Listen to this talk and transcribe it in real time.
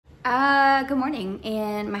Good morning,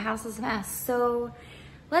 and my house is a mess, so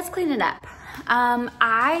let's clean it up.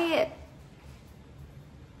 I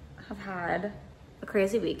have had a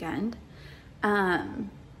crazy weekend.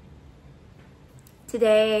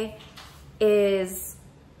 Today is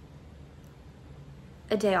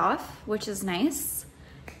a day off, which is nice,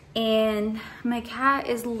 and my cat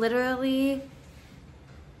is literally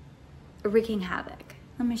wreaking havoc.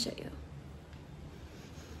 Let me show you.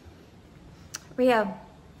 Rio.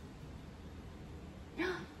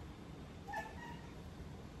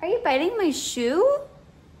 Are you biting my shoe?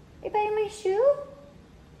 Are you biting my shoe?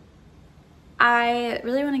 I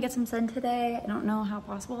really want to get some sun today. I don't know how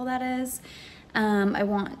possible that is. I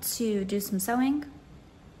want to do some sewing,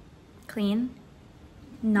 clean,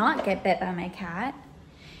 not get bit by my cat,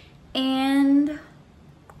 and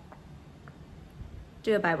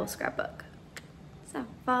do a Bible scrapbook. So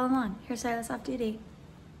follow along. Here's Silas off duty.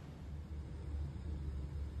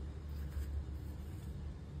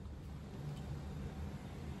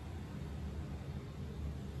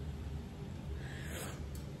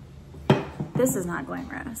 This is not going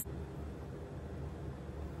glamorous.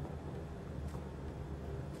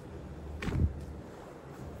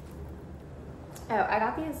 Oh, I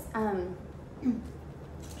got these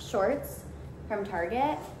shorts from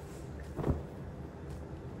Target.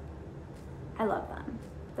 I love them.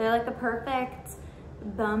 They're like the perfect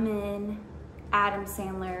bum-in Adam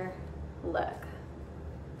Sandler look.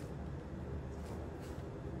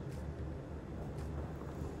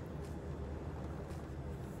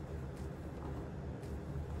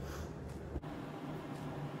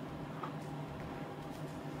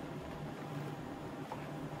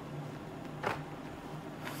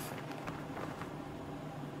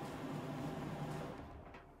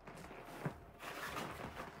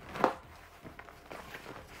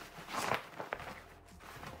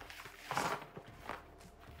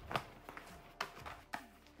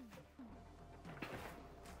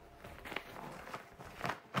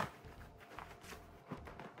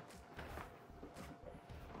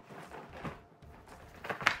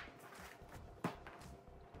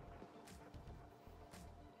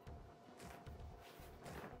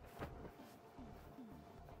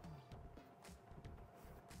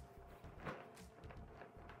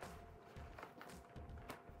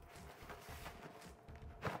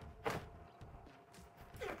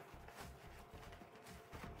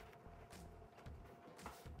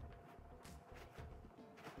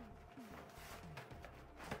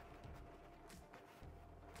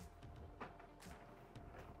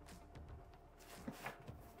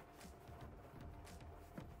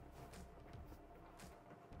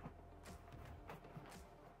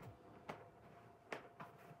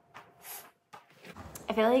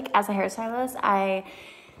 I feel like as a hairstylist, I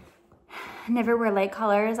never wear light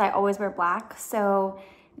colors. I always wear black. So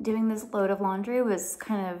doing this load of laundry was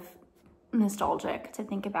kind of nostalgic to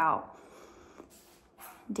think about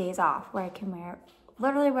days off where I can wear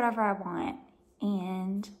literally whatever I want.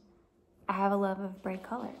 And I have a love of bright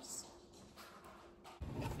colors.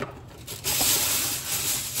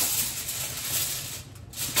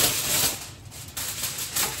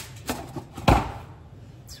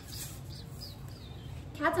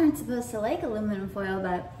 Cats aren't supposed to like aluminum foil,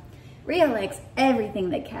 but Rio likes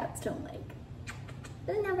everything that cats don't like.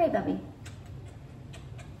 Isn't that right, Bubby?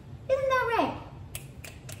 Isn't that right?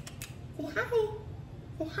 Say hi.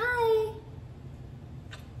 Say hi.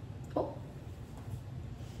 Oh.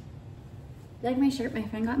 You like my shirt my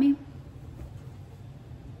friend got me?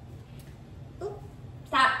 Oh,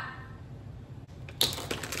 stop.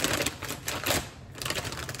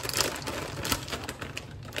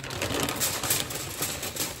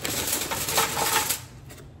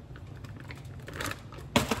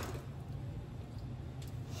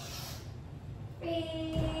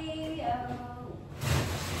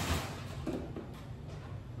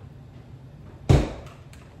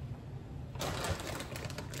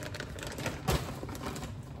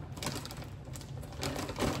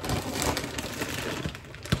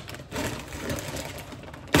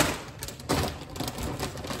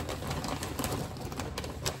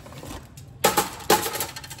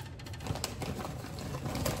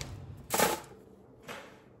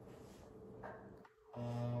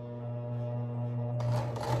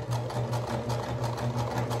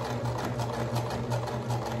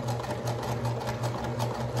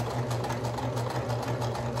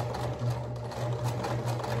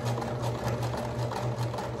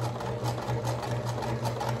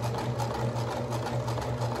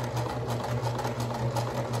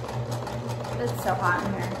 It's so hot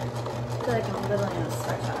in here. I feel like I'm literally in a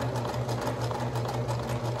sweatshop.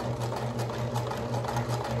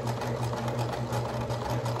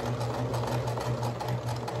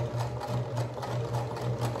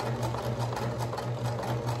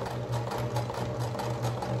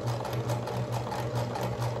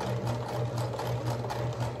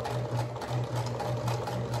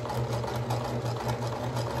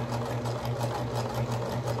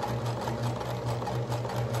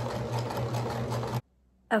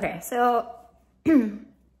 Okay, so I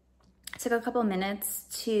took a couple minutes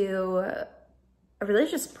to really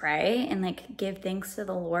just pray and like give thanks to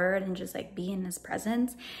the Lord and just like be in his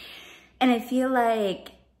presence. And I feel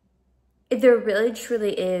like there really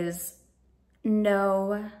truly is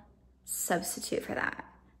no substitute for that.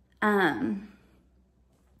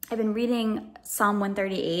 I've been reading Psalm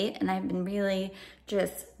 138 and I've been really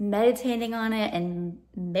just meditating on it and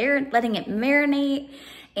letting it marinate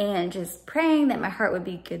and just praying that my heart would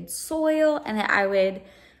be good soil and that I would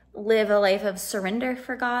live a life of surrender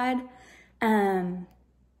for God. And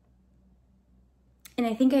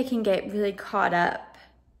I think I can get really caught up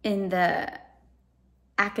in the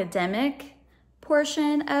academic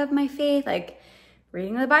portion of my faith, like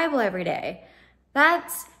reading the Bible every day.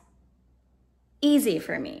 That's easy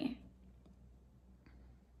for me.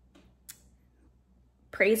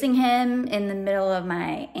 Praising him in the middle of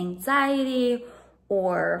my anxiety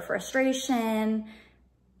or frustration,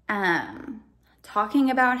 talking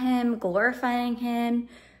about him, glorifying him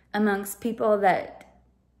amongst people that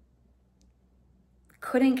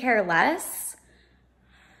couldn't care less,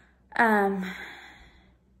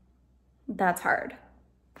 that's hard.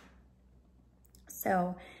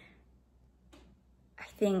 So I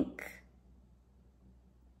think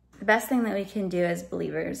the best thing that we can do as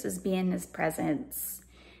believers is be in his presence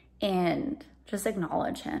and just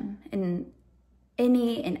acknowledge him in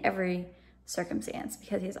any and every circumstance,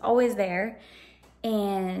 because he's always there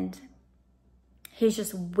and he's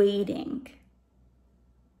just waiting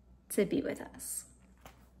to be with us.